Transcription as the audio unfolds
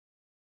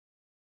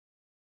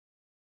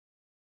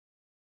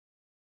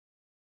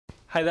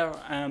Hi there,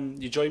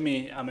 you join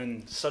me, I'm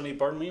in sunny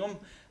Birmingham,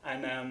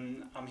 and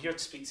I'm here to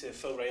speak to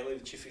Phil Riley,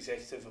 the Chief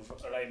Executive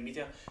of Orion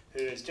Media,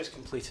 who has just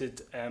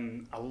completed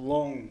a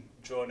long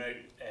drawn out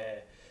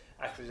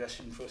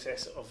acquisition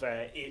process of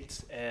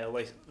 8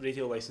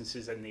 radio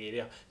licences in the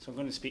area. So I'm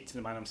going to speak to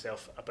the man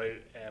himself about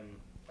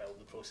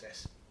the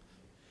process.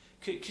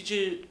 Could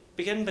you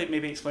begin by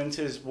maybe explaining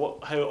to us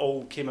how it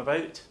all came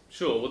about?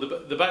 Sure. Well,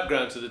 the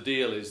background to the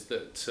deal is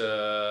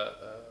that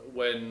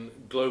when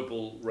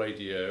Global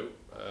Radio,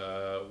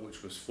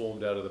 which was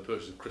formed out of the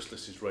purchase of Chris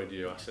Liss's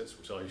radio assets,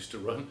 which I used to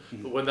run,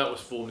 but when that was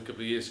formed a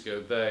couple of years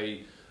ago,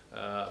 they,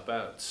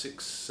 about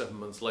 6-7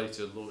 months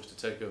later, launched a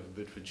takeover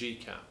bid for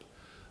GCAP.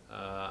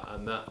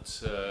 And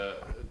that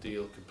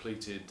deal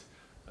completed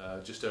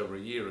just over a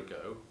year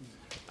ago.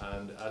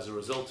 And as a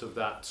result of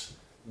that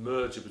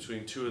merger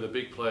between two of the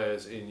big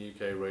players in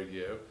UK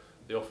radio,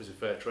 the Office of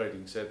Fair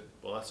Trading said,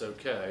 well, that's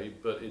okay,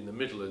 but in the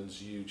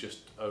Midlands you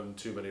just own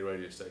too many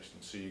radio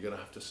stations, so you're going to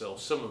have to sell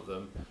some of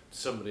them to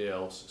somebody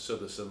else, so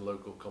there's some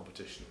local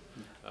competition.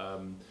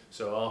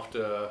 So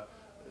after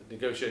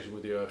negotiating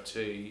with the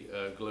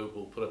OFT,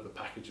 Global put up a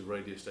package of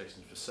radio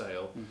stations for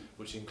sale,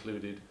 which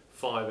included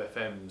 5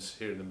 FMs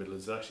here in the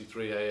Midlands and actually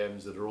 3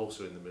 AMs that are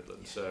also in the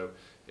Midlands. So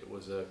it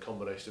was a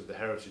combination of the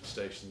heritage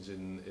stations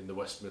in the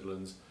West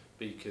Midlands,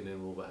 Beacon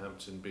in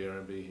Wolverhampton,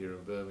 BRMB here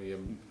in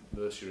Birmingham,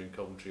 Mercia in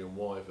Coventry and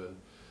Wyvern,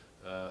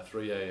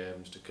 3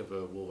 AMs to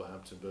cover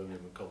Wolverhampton,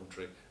 Birmingham and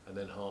Coventry, and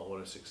then Heart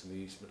 106 in the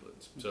East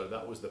Midlands. So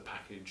that was the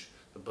package,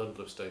 the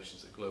bundle of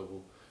stations that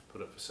Global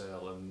put up for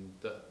sale, and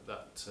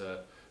that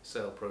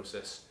sale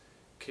process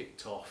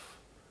kicked off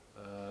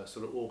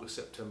sort of August,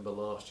 September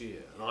last year.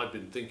 And I'd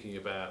been thinking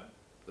about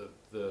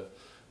the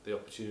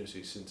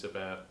opportunity since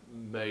about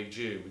May,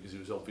 June, because it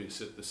was obvious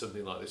that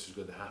something like this was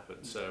going to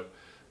happen. So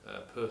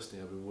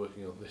personally, I've been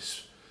working on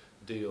this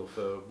deal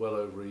for well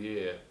over a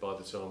year by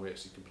the time we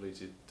actually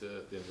completed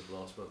at the end of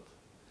last month.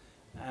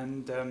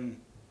 And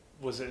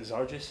was it as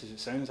arduous as it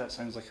sounds? That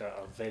sounds like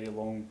a very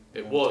long.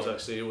 It was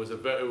actually. It was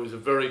a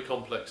very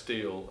complex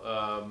deal.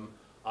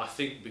 I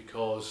think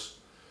because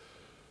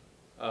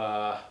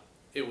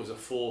it was a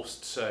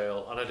forced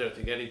sale, and I don't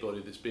think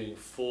anybody that's being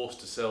forced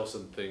to sell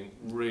something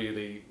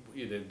really,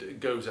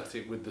 goes at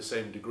it with the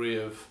same degree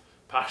of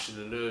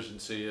passion and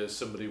urgency as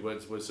somebody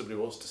when somebody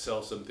wants to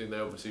sell something. They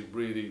obviously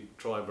really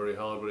try very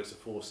hard when it's a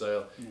forced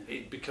sale.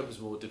 It becomes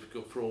more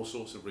difficult for all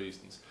sorts of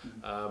reasons,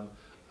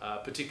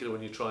 particularly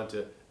when you're trying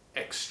to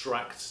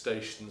extract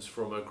stations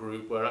from a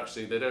group where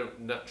actually they don't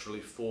naturally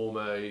form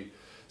a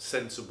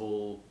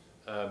sensible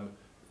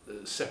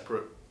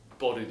separate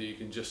body that you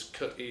can just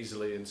cut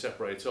easily and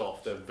separate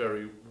off. They're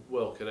very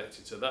well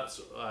connected, so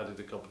that's added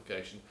a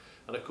complication.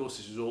 And of course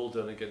this was all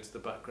done against the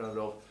background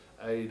of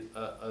an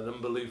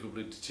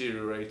unbelievably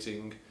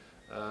deteriorating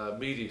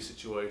media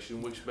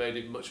situation, which made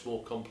it much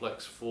more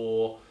complex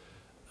for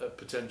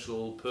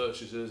potential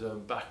purchasers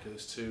and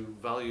backers to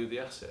value the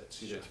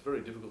assets. It's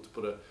very difficult to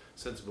put a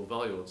sensible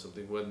value on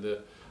something when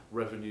the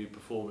revenue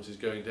performance is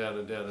going down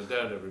and down and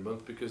down every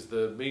month because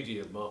the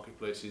media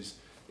marketplace is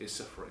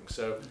suffering.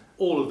 So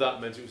all of that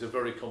meant it was a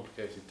very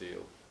complicated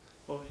deal.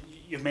 Well,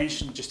 you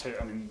mentioned just how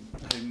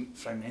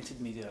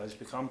fragmented media has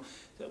become.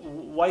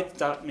 Why did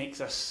that make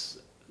this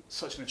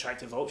such an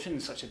attractive option in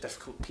such a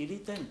difficult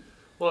period then?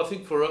 Well, I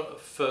think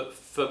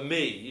for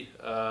me,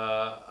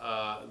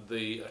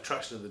 the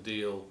attraction of the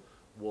deal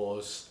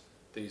was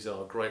these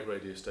are great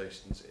radio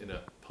stations in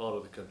a part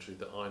of the country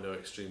that I know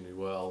extremely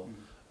well.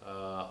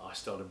 I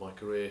started my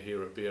career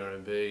here at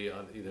BRMB,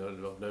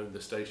 and I've known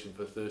the station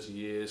for 30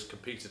 years,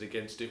 competed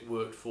against it,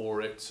 worked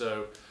for it,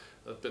 so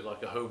a bit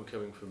like a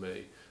homecoming for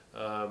me.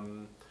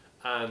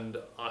 And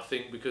I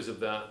think because of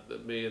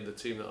that me and the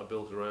team that I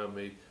built around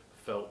me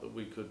felt that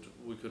we could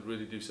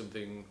really do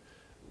something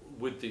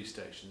with these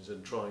stations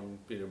and try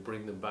and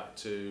bring them back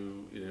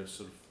to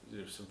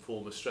some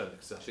form of strength,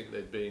 because I think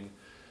they'd been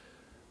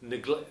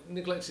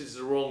neglected is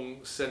the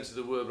wrong sense of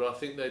the word, but I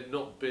think they'd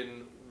not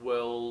been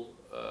well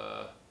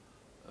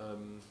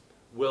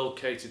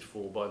catered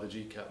for by the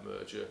GCAP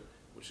merger,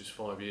 which was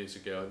 5 years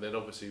ago. And then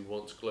obviously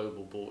once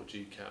Global bought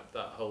GCAP,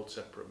 that whole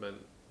separate meant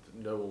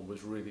that no one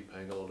was really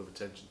paying a lot of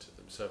attention to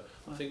them. So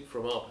I think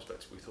from our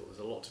perspective we thought there's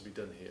a lot to be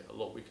done here, a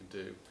lot we can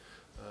do,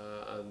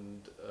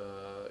 and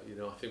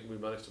I think we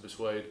managed to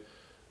persuade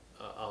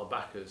our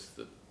backers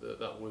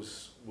that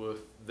was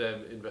worth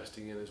them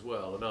investing in as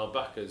well. And our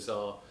backers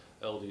are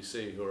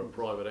LDC, who are a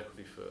private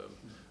equity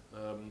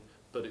firm,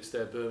 but it's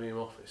their Birmingham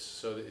office,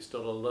 so it's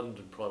not a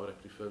London private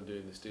equity firm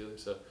doing this deal.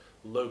 It's a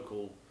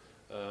local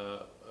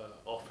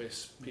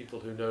office, people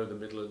who know the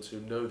Midlands, who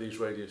know these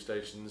radio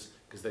stations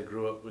because they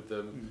grew up with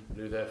them, and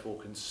who therefore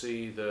can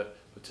see the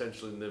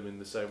potential in them in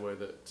the same way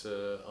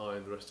that I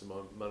and the rest of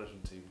my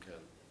management team can.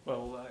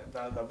 Well,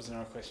 that was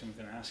another question I was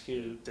going to ask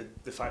you.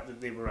 Did the fact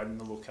that they were in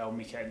the locale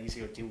make it an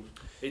easier deal?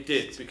 It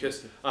did,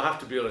 because I have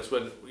to be honest,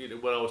 when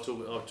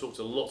I've talked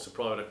to lots of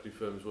private equity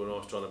firms when I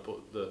was trying to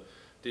put the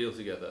deal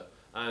together,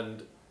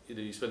 and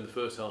you spend the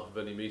first half of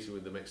any meeting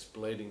with them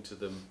explaining to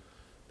them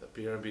that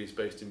BRMB is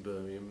based in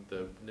Birmingham,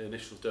 the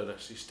initials don't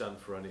actually stand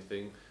for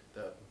anything,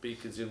 that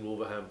Beacon's in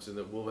Wolverhampton,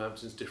 that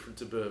Wolverhampton's different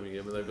to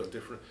Birmingham, and they've got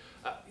different,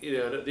 you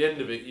know, and at the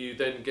end of it, you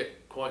then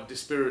get quite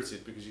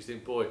dispirited because you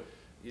think, boy,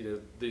 you know,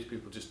 these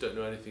people just don't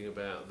know anything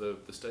about the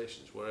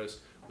stations. Whereas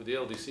with the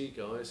LDC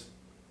guys,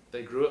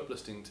 they grew up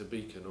listening to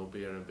Beacon or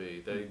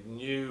BRB. They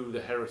knew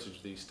the heritage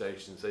of these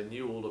stations. They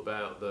knew all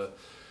about the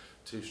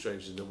Two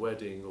Strangers in the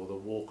Wedding or the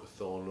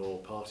Walkathon or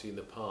Party in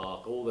the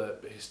Park, all the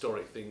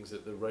historic things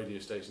that the radio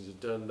stations had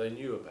done, they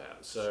knew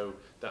about. So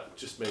that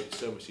just made it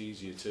so much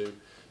easier to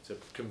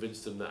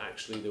convince them that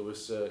actually there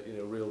was you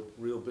know,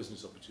 real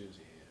business opportunity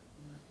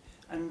here.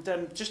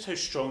 And just how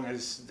strong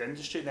is the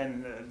industry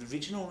then, the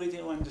regional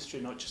radio industry,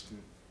 not just in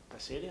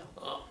this area?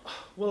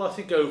 Well, I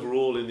think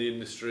overall in the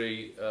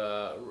industry,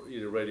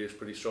 you know, radio is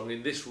pretty strong.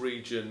 In this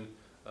region,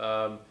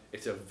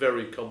 it's a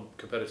very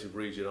competitive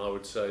region. I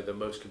would say the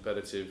most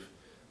competitive,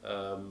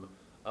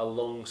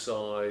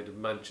 alongside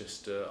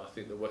Manchester. I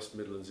think the West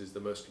Midlands is the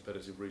most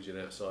competitive region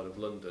outside of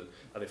London,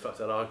 and in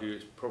fact I'd argue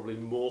it's probably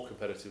more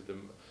competitive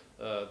than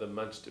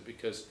Manchester,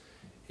 because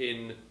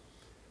in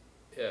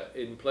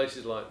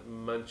places like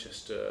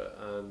Manchester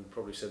and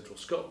probably central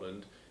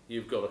Scotland,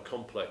 you've got a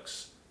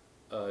complex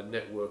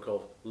network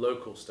of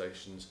local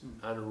stations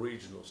and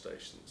regional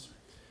stations.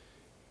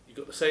 You've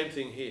got the same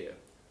thing here.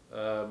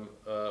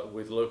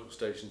 With local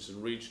stations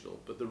and regional,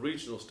 but the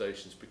regional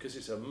stations, because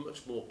it's a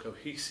much more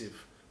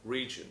cohesive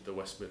region, the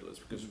West Midlands,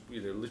 because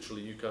you know,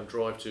 literally you can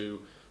drive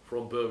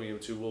from Birmingham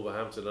to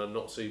Wolverhampton and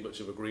not see much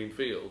of a green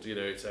field. You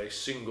know, it's a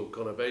single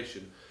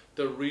conurbation.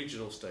 The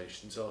regional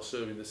stations are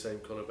serving the same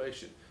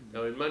conurbation.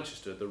 Now in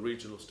Manchester, the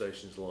regional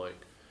stations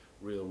like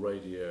Real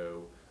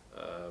Radio,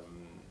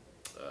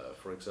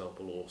 for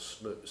example, or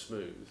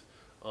Smooth,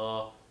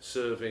 are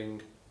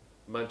serving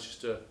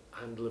Manchester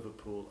and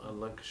Liverpool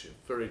and Lancashire,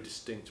 very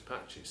distinct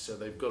patches, so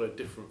they've got a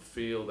different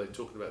feel, they're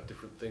talking about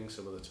different things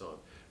some of the time,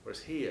 whereas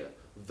here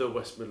the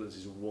West Midlands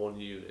is one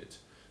unit,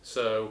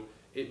 so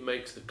it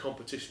makes the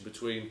competition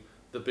between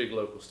the big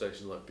local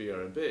station like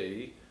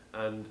BRB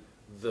and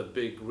the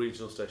big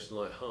regional station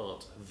like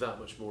Heart that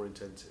much more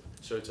intensive,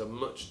 so it's a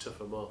much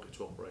tougher market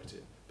to operate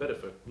in, better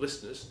for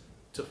listeners,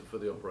 tougher for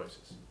the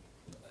operators.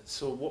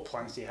 So what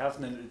plans do you have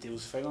now that the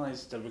deal's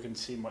finalised? Are we going to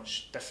see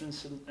much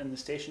difference in the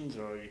stations,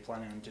 or are you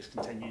planning on just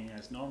continuing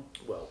as norm?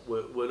 Well,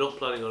 we're not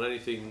planning on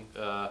anything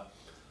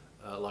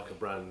like a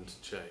brand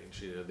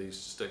change. You know, these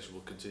stations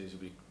will continue to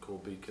be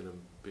called Beacon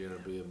and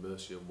BRB and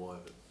Mercia and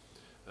Wyvern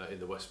in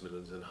the West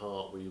Midlands, and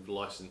Heart, we've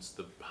licensed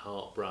the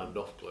Heart brand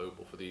off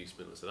Global for the East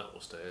Midlands, so that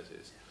will stay as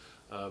is.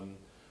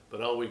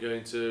 But are we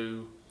going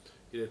to,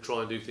 you know,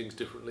 try and do things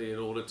differently in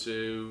order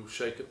to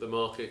shake up the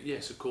market?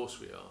 Yes, of course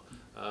we are.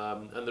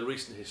 And the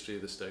recent history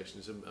of the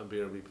stations, and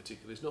BRB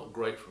particularly, is not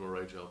great from a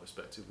radio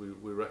perspective.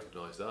 We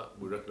recognise that.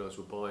 We recognise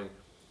we're buying,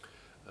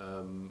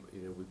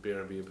 you know, with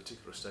BRB in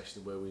particular, a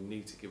station where we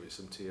need to give it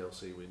some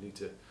TLC. We need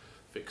to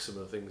fix some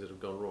of the things that have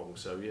gone wrong.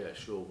 So yeah,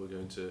 sure, we're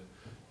going to,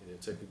 you know,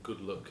 take a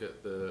good look at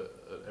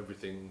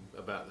everything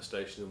about the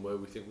station, and where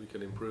we think we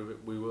can improve it,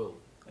 we will.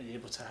 Are you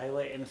able to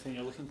highlight anything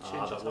you're looking to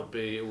change?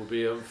 It would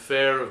be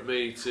unfair of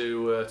me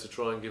to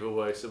try and give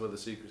away some of the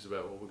secrets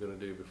about what we're going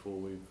to do before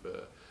we've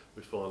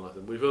finalised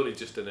them. We've only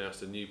just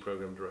announced a new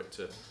programme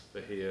director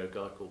for here, a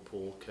guy called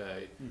Paul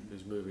Kay,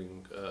 who's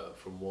moving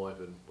from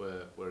Wyvern,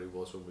 where he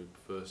was when we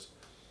first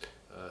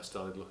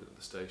started looking at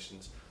the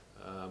stations.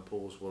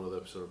 Paul's one of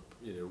the sort of,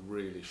 you know,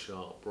 really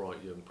sharp,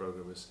 bright young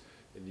programmers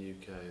in the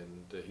UK,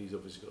 and he's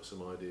obviously got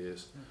some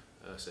ideas.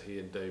 So he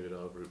and David,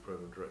 our group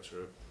programme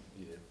director, are,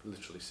 you know,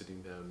 literally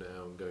sitting down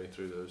now and going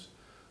through those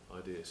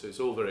ideas. So it's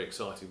all very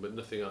exciting, but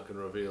nothing I can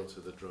reveal to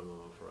the drum,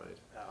 I'm afraid.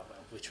 Ah, well,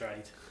 we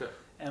tried.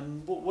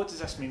 What does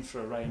this mean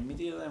for Orion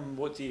Media then?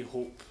 What do you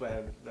hope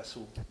this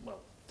will, well,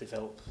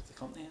 develop the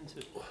company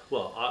into?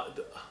 Well,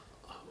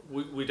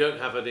 we don't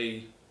have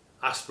any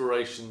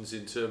aspirations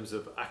in terms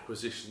of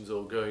acquisitions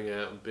or going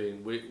out and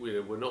being,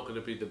 we're not going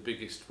to be the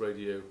biggest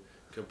radio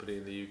company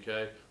in the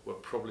UK. We're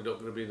probably not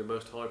going to be the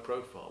most high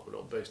profile. We're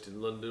not based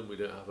in London. We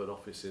don't have an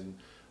office in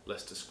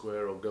Leicester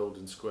Square or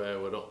Golden Square.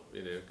 We're not,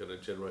 you know, going to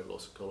generate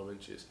lots of column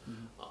inches.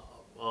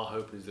 Our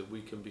hope is that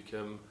we can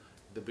become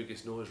the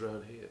biggest noise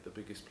around here, the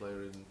biggest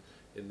player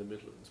in the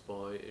Midlands,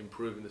 by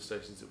improving the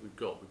stations that we've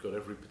got. We've got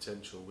every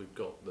potential. We've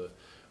got the,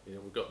 you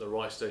know, we've got the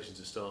right station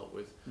to start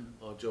with.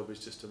 Our job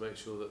is just to make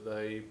sure that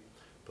they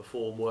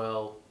perform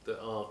well, that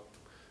our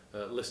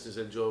listeners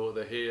enjoy what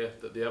they hear,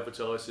 that the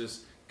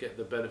advertisers get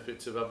the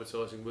benefits of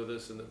advertising with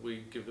us, and that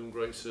we give them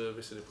great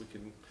service. And if we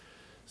can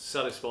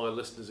satisfy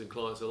listeners and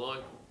clients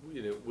alike,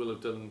 you know, we'll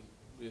have done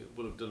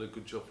a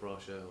good job for our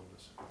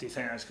shareholders. Do you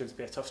think that's going to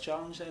be a tough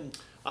challenge then?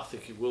 I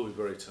think it will be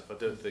very tough. I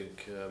don't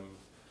think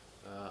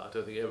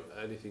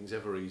anything's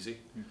ever easy.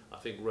 I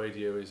think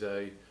radio is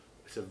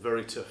it's a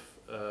very tough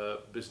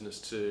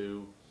business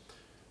to,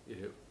 you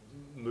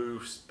know,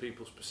 move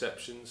people's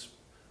perceptions,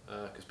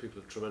 because people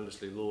are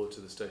tremendously loyal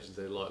to the stations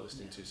they like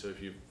listening to. So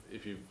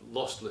if you've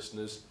lost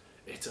listeners,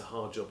 it's a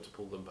hard job to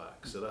pull them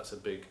back. So that's a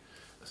big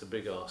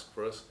ask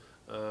for us.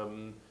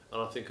 And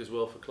I think as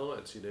well for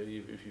clients, you know,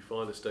 if you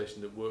find a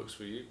station that works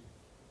for you,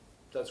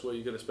 that's where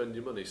you're going to spend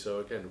your money. So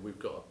again, we've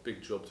got a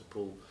big job to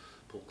pull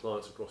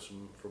clients across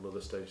from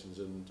other stations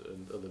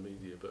and other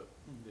media, but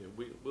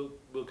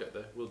we'll get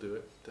there. We'll do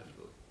it,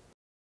 definitely.